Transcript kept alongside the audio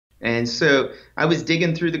And so I was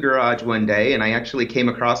digging through the garage one day and I actually came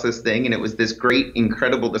across this thing, and it was this great,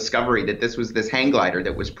 incredible discovery that this was this hang glider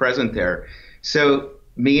that was present there. So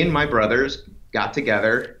me and my brothers got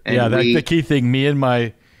together. And yeah, that's the key thing. Me and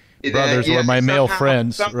my brothers or my male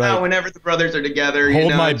friends. Somehow, right. whenever the brothers are together,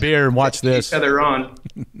 hold my beer and watch this. Each other on.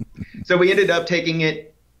 So we ended up taking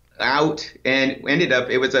it out, and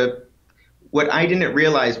it was what I didn't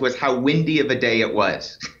realize was how windy of a day it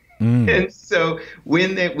was. And so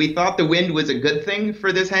we thought the wind was a good thing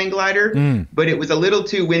for this hang glider, but it was a little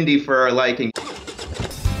too windy for our liking.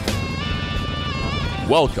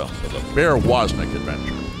 Welcome to the Bear Woznick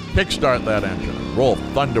adventure. Kickstart that engine and roll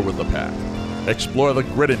thunder with the pack. Explore the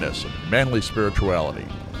grittiness of manly spirituality.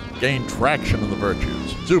 Gain traction in the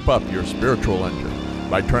virtues. Soup up your spiritual engine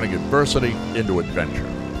by turning adversity into adventure.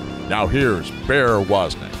 Now here's Bear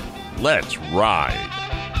Woznick. Let's ride.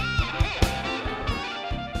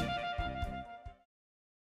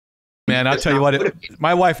 Man, I'll tell you what,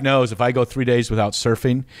 my wife knows if I go 3 days without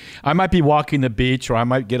surfing, I might be walking the beach or I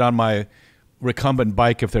might get on my recumbent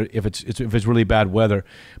bike if it's really bad weather.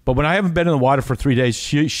 But when I haven't been in the water for 3 days,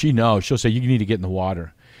 she knows. She'll say, you need to get in the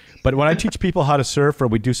water. But when I teach people how to surf or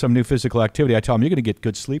we do some new physical activity, I tell them, you're going to get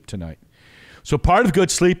good sleep tonight. So part of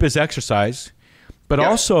good sleep is exercise, but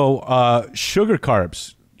also sugar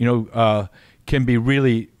carbs, can be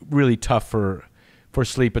really, really tough for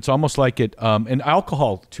sleep. It's almost like and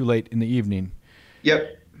alcohol too late in the evening.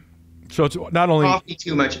 Yep. So it's not only coffee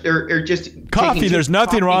too much, or just coffee. There's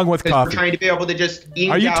nothing wrong with coffee. We're trying to be able to just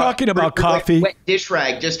Are you talking about coffee? Wet dish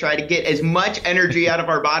rag, just try to get as much energy out of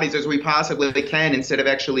our bodies as we possibly can instead of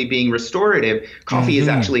actually being restorative. Coffee is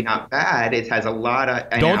actually not bad. It has a lot of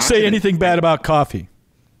Don't say anything bad about coffee.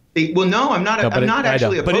 Well, no, I'm not. I'm not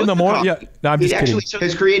actually opposed but in the morning, to coffee. No, I'm just kidding. It actually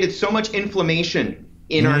has created so much inflammation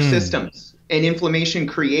in our systems. And inflammation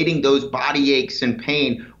creating those body aches and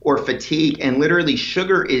pain or fatigue. And literally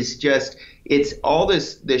sugar is just, it's all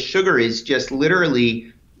this sugar is just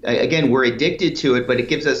literally, again, we're addicted to it, but it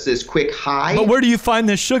gives us this quick high. But where do you find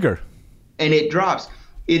this sugar? And it drops.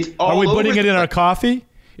 It's all Are we putting it in our coffee?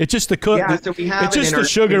 It's just so we have it's just the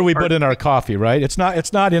sugar we put in our coffee, right? It's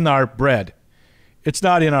not in our bread. It's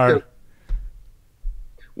not in our...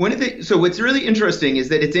 So what's really interesting is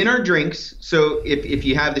that it's in our drinks. So if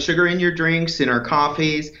you have the sugar in your drinks, in our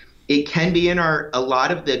coffees, it can be in a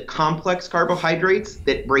lot of the complex carbohydrates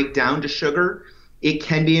that break down to sugar. It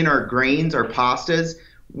can be in our grains, our pastas.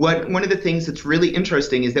 One of the things that's really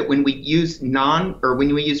interesting is that when we use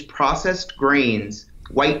when we use processed grains,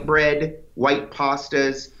 white bread, white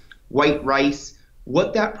pastas, white rice,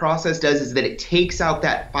 what that process does is that it takes out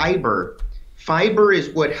that fiber. Fiber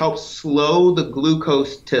is what helps slow the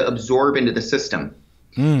glucose to absorb into the system.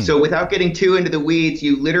 So without getting too into the weeds,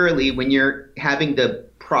 you literally, when you're having the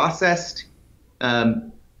processed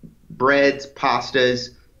breads, pastas,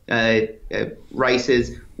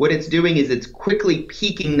 rices, what it's doing is it's quickly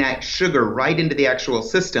peaking that sugar right into the actual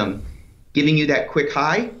system, giving you that quick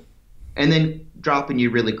high, and then dropping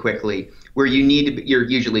you really quickly, where you're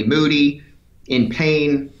usually moody, in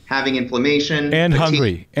pain, having inflammation, and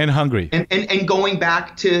fatigue, hungry, and going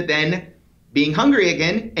back to then being hungry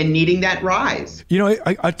again and needing that rise.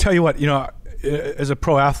 I tell you what, as a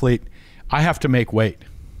pro athlete, I have to make weight.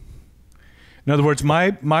 In other words,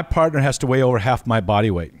 my partner has to weigh over half my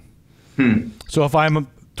body weight. So if I'm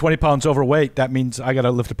 20 pounds overweight, that means I got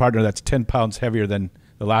to lift a partner that's 10 pounds heavier than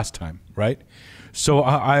the last time, right? So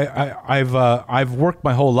I've worked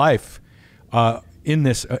my whole life in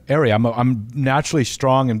this area. I'm naturally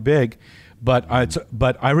strong and big, but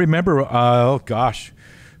I remember,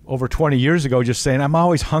 over 20 years ago, just saying, I'm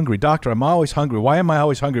always hungry. Doctor, I'm always hungry. Why am I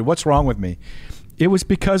always hungry? What's wrong with me? It was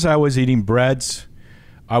because I was eating breads.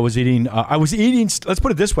 I was eating, let's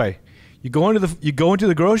put it this way. You go into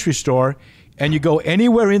the grocery store and you go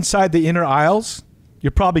anywhere inside the inner aisles,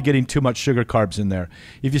 you're probably getting too much sugar carbs in there.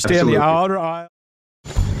 If you stay on the outer aisle.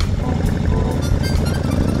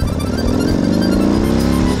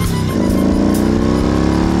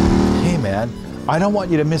 I don't want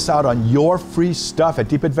you to miss out on your free stuff at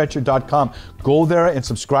deepadventure.com. Go there and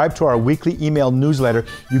subscribe to our weekly email newsletter.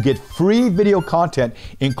 You get free video content,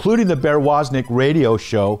 including the Bear Woznick radio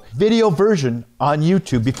show, video version on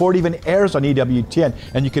YouTube before it even airs on EWTN.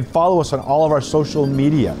 And you can follow us on all of our social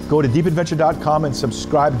media. Go to deepadventure.com and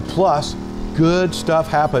subscribe. Plus, good stuff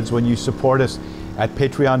happens when you support us at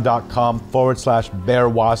patreon.com/Bear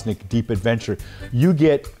Woznick Deep Adventure. You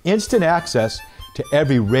get instant access to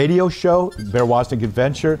every radio show, Bear Woznick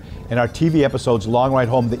Adventure, and our TV episodes, Long Ride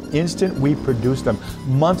Home, the instant we produce them,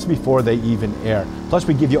 months before they even air. Plus,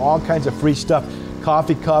 we give you all kinds of free stuff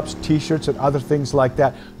coffee cups, t-shirts, and other things like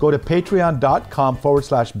that. Go to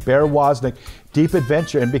patreon.com/Bear Woznick Deep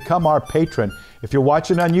Adventure and become our patron. If you're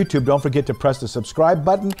watching on YouTube, don't forget to press the subscribe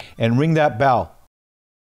button and ring that bell.